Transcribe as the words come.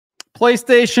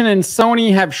PlayStation and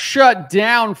Sony have shut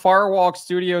down Firewalk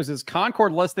Studios as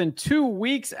Concord less than 2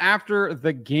 weeks after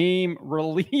the game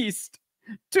released.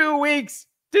 2 weeks.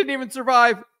 Didn't even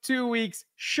survive 2 weeks.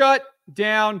 Shut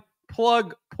down.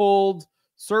 Plug pulled.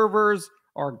 Servers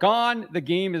are gone. The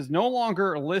game is no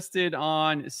longer listed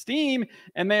on Steam,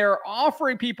 and they are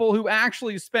offering people who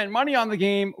actually spent money on the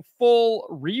game full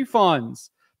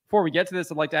refunds. Before we get to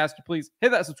this, I'd like to ask you, please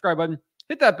hit that subscribe button.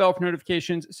 Hit that bell for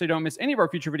notifications so you don't miss any of our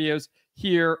future videos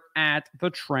here at the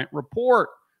Trent Report.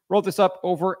 Wrote this up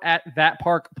over at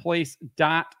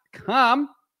thatparkplace.com.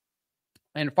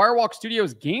 And Firewalk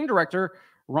Studios game director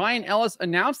Ryan Ellis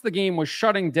announced the game was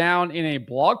shutting down in a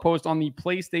blog post on the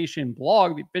PlayStation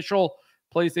blog, the official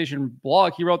PlayStation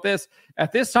blog. He wrote this: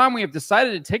 "At this time, we have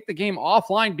decided to take the game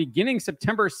offline beginning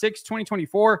September 6,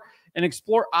 2024 and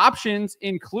explore options,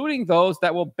 including those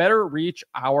that will better reach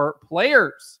our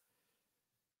players."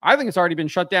 I think it's already been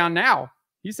shut down now.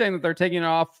 He's saying that they're taking it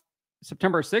off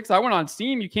September 6th. I went on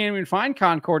Steam. You can't even find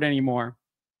Concord anymore.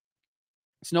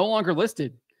 It's no longer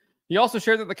listed. He also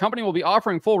shared that the company will be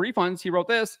offering full refunds. He wrote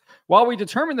this: "While we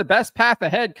determine the best path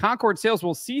ahead, Concord sales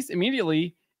will cease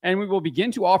immediately, and we will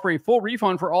begin to offer a full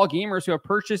refund for all gamers who have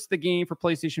purchased the game for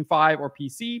PlayStation 5 or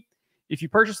PC. If you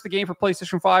purchase the game for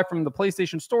PlayStation 5 from the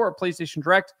PlayStation Store or PlayStation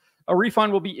Direct, a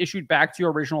refund will be issued back to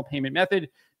your original payment method."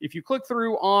 If you click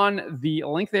through on the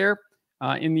link there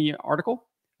in the article,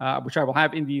 which I will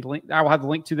have in the link, I will have the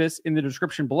link to this in the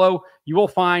description below. You will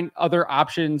find other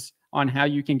options on how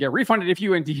you can get refunded if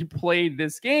you indeed played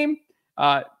this game.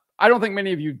 I don't think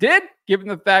many of you did, given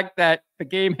the fact that the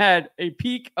game had a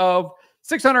peak of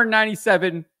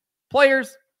 697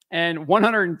 players and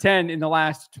 110 in the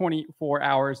last 24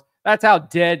 hours. That's how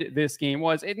dead this game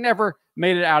was. It never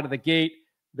made it out of the gate.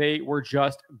 They were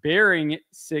just burying it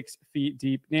 6 feet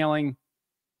deep, nailing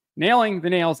the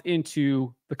nails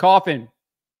into the coffin.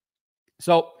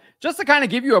 So just to kind of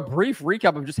give you a brief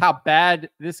recap of just how bad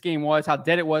this game was, how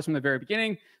dead it was from the very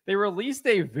beginning, they released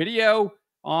a video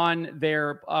on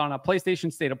a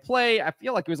PlayStation State of Play. I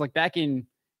feel like it was like back in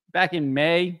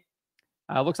May.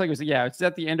 Looks like it was, yeah, it's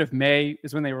at the end of May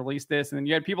is when they released this. And then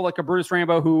you had people like a Brutus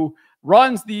Rambo, who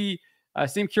runs the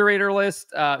Steam curator list.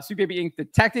 Sweet Baby Inc.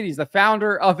 Detected. He's the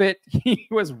founder of it. He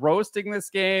was roasting this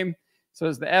game. So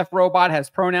as the F robot has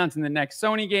pronouns in the next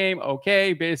Sony game.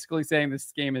 Okay. Basically saying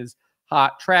this game is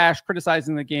hot trash,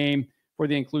 criticizing the game for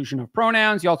the inclusion of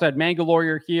pronouns. You also had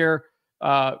Mangalore here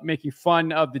making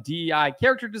fun of the DEI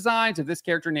character designs of this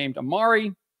character named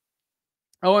Amari.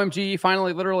 OMG,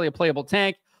 finally, literally a playable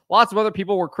tank. Lots of other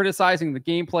people were criticizing the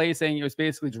gameplay, saying it was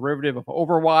basically derivative of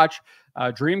Overwatch.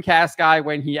 Dreamcast guy,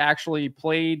 when he actually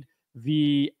played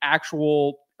the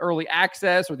actual early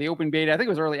access or the open beta, I think it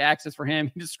was early access for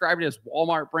him, he described it as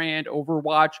Walmart brand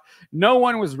Overwatch. No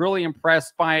one was really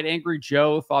impressed by it. Angry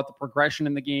Joe thought the progression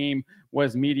in the game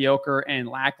was mediocre and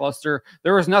lackluster.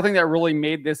 There was nothing that really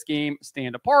made this game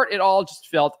stand apart. It all just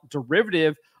felt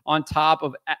derivative on top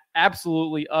of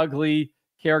absolutely ugly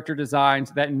character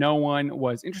designs that no one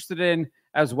was interested in,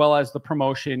 as well as the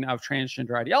promotion of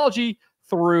transgender ideology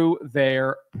through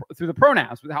the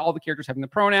pronouns, with all the characters having the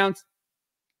pronouns.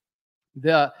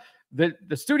 The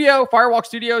studio, Firewalk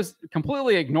Studios,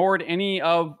 completely ignored any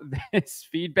of this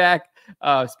feedback.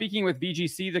 Speaking with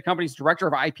VGC, the company's director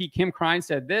of IP, Kim Krein,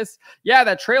 said this: "Yeah,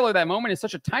 that trailer, that moment is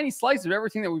such a tiny slice of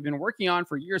everything that we've been working on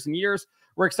for years and years.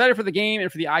 We're excited for the game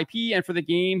and for the IP and for the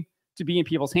game to be in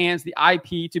people's hands, the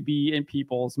IP to be in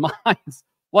people's minds."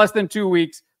 Less than 2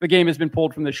 weeks, the game has been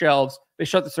pulled from the shelves. They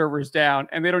shut the servers down,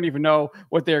 and they don't even know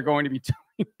what they're going to be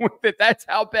doing with it. That's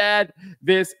how bad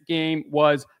this game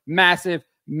was. Massive,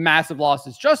 massive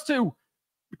losses. Just to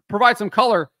provide some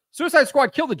color, Suicide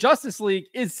Squad Kill the Justice League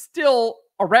is still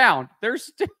around. There's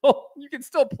still, you can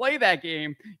still play that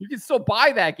game. You can still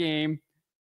buy that game,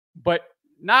 but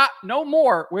no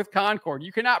more with Concord.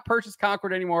 You cannot purchase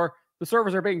Concord anymore. The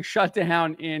servers are being shut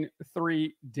down in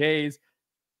 3 days.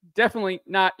 Definitely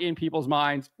not in people's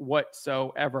minds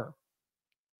whatsoever.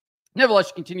 Nevertheless,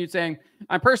 she continued saying,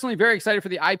 "I'm personally very excited for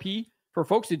the IP, for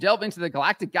folks to delve into the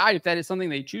Galactic Guide if that is something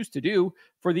they choose to do,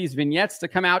 for these vignettes to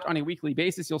come out on a weekly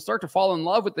basis. You'll start to fall in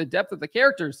love with the depth of the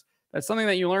characters. That's something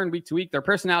that you learn week to week. Their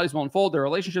personalities will unfold. Their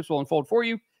relationships will unfold for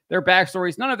you. Their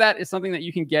backstories. None of that is something that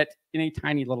you can get in a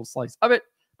tiny little slice of it.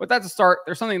 But that's a start.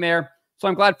 There's something there. So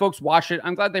I'm glad folks watched it.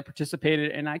 I'm glad they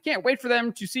participated. And I can't wait for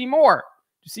them to see more,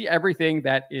 to see everything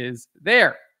that is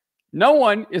there." No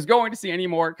one is going to see any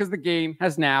more because the game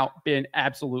has now been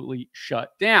absolutely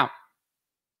shut down.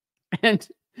 And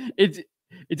it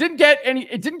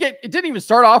didn't even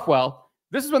start off well.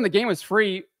 This is when the game was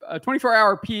free, a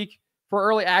 24-hour peak for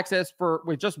early access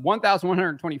with just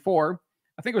 1,124.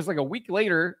 I think it was like a week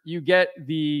later, you get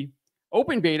the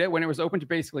open beta when it was open to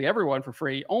basically everyone for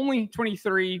free. Only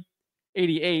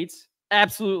 $23.88.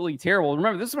 Absolutely terrible.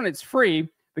 Remember, this is when it's free.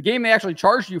 The game they actually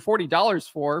charged you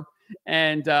 $40 for,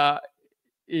 and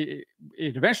it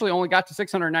eventually only got to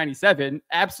 $697.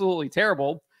 Absolutely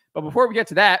terrible. But before we get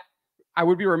to that, I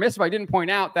would be remiss if I didn't point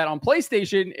out that on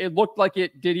PlayStation, it looked like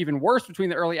it did even worse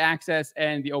between the early access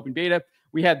and the open beta.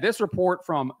 We had this report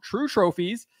from True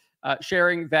Trophies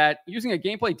sharing that using a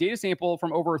gameplay data sample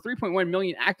from over 3.1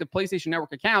 million active PlayStation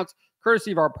Network accounts,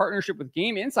 courtesy of our partnership with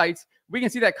Game Insights, we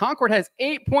can see that Concord has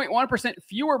 8.1%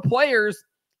 fewer players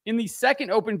in the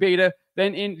second open beta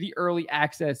than in the early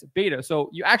access beta. So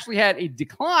you actually had a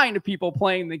decline of people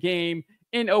playing the game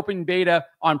in open beta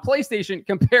on PlayStation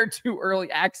compared to early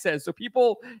access. So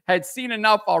people had seen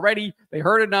enough already. They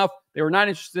heard enough. They were not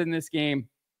interested in this game.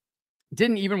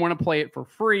 Didn't even want to play it for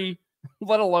free,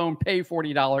 let alone pay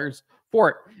 $40 for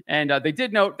it. And they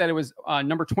did note that it was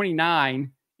number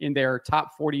 29 in their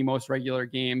top 40 most regular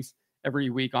games every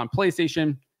week on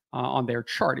PlayStation on their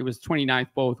chart. It was 29th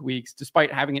both weeks,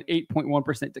 despite having an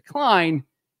 8.1% decline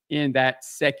in that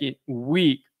second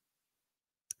week.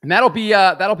 And that'll be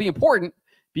important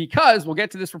because we'll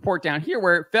get to this report down here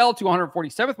where it fell to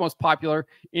 147th most popular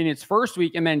in its first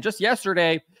week. And then just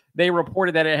yesterday, they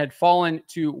reported that it had fallen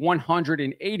to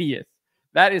 180th.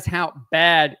 That is how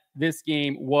bad this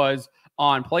game was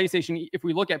on PlayStation. If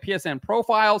we look at PSN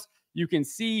profiles, you can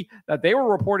see that they were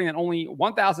reporting that only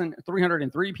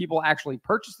 1,303 people actually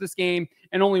purchased this game,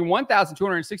 and only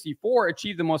 1,264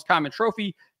 achieved the most common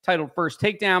trophy titled First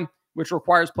Takedown, which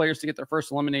requires players to get their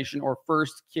first elimination or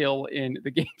first kill in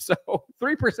the game. So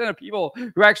 3% of people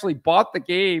who actually bought the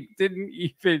game didn't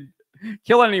even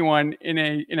kill anyone in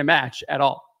a match at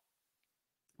all.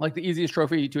 Like the easiest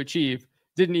trophy to achieve,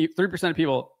 3% of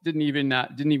people didn't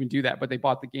even do that, but they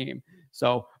bought the game.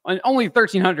 So only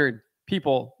 1,300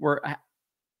 people were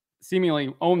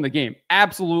seemingly own the game.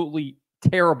 Absolutely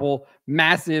terrible,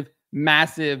 massive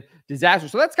disaster.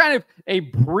 So that's kind of a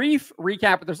brief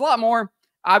recap, but there's a lot more.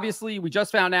 Obviously, we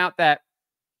just found out that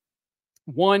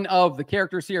one of the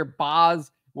characters here,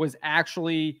 Boz, was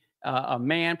actually a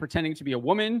man pretending to be a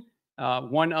woman.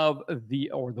 One of the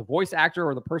voice actor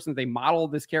or the person that they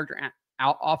modeled this character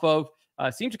out off of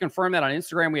seemed to confirm that on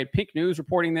Instagram. We had Pink News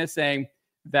reporting this, saying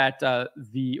that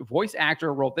the voice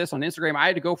actor wrote this on Instagram. I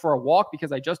had to go for a walk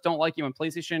because I just don't like you when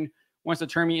PlayStation wants to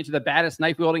turn me into the baddest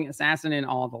knife-wielding assassin in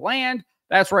all the land.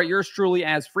 That's right, yours truly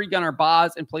as Free Gunner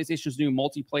Boz in PlayStation's new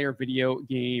multiplayer video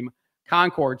game,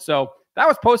 Concord. So that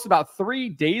was posted about 3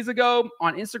 days ago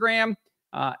on Instagram.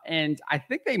 And I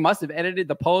think they must have edited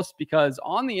the post because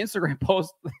on the Instagram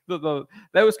post,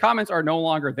 those comments are no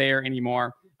longer there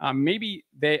anymore. Maybe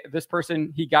this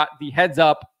person, he got the heads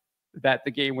up that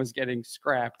the game was getting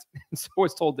scrapped, and so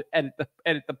was told to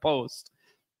edit the post.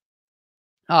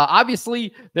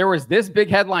 Obviously, there was this big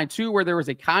headline too, where there was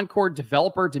a Concord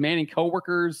developer demanding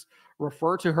coworkers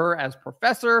refer to her as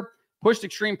professor, pushed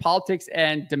extreme politics,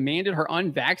 and demanded her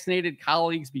unvaccinated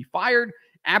colleagues be fired.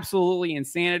 Absolutely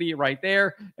insanity right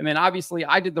there. And then obviously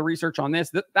I did the research on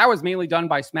this. That was mainly done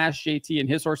by Smash JT and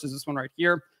his sources. This one right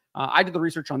here. I did the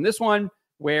research on this one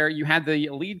where you had the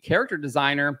lead character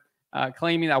designer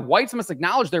claiming that whites must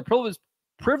acknowledge their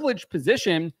privileged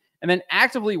position and then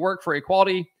actively work for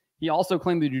equality. He also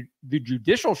claimed the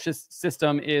judicial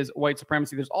system is white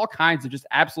supremacy. There's all kinds of just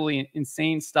absolutely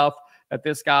insane stuff that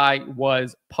this guy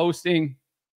was posting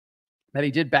that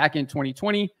he did back in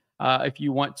 2020. If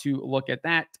you want to look at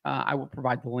that, I will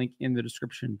provide the link in the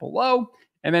description below.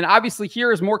 And then obviously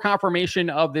here is more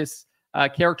confirmation of this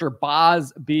character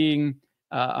Boz being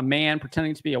a man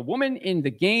pretending to be a woman in the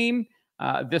game.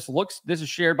 This is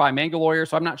shared by Manga Lawyer,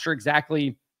 so I'm not sure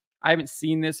exactly. I haven't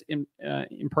seen this in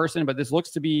person, but this looks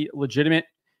to be legitimate.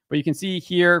 But you can see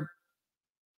here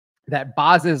that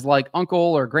Boz's like uncle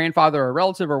or grandfather or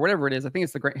relative or whatever it is, I think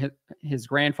it's his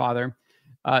grandfather,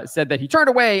 said that he turned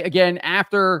away again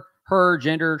after her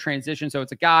gender transition. So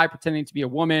it's a guy pretending to be a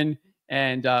woman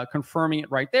and confirming it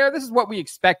right there. This is what we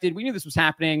expected. We knew this was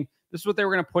happening. This is what they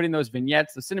were going to put in those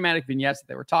vignettes, the cinematic vignettes that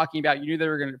they were talking about. You knew they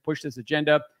were going to push this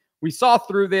agenda. We saw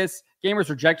through this. Gamers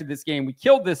rejected this game. We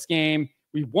killed this game.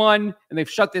 We won, and they've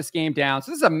shut this game down.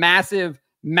 So this is a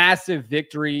massive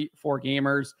victory for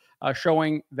gamers,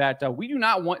 showing that we do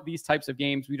not want these types of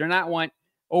games. We do not want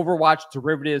Overwatch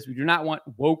derivatives. We do not want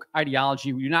woke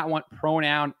ideology. We do not want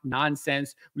pronoun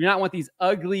nonsense. We do not want these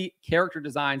ugly character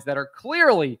designs that are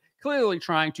clearly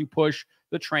trying to push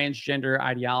the transgender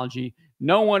ideology.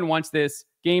 No one wants this.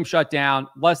 Game shut down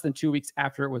less than 2 weeks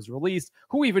after it was released.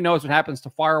 Who even knows what happens to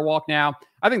Firewalk now?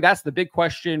 I think that's the big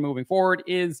question moving forward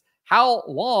is how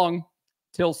long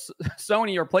till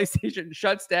Sony or PlayStation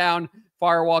shuts down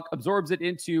Firewalk, absorbs it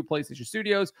into PlayStation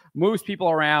Studios, moves people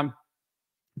around.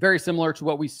 Very similar to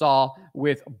what we saw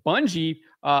with Bungie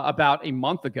about a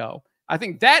month ago. I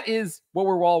think that is what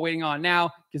we're all waiting on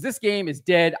now, because this game is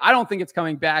dead. I don't think it's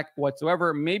coming back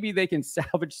whatsoever. Maybe they can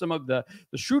salvage some of the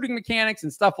shooting mechanics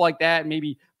and stuff like that,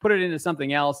 maybe put it into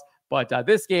something else. But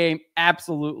this game,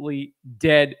 absolutely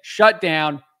dead, shut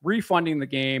down, refunding the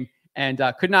game, and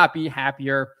could not be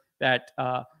happier that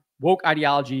woke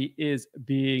ideology is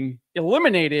being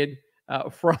eliminated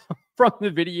from the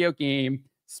video game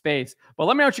space. But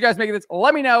let me know what you guys make of this.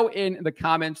 Let me know in the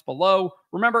comments below.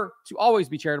 Remember to always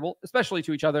be charitable, especially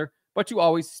to each other, but to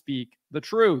always speak the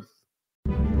truth.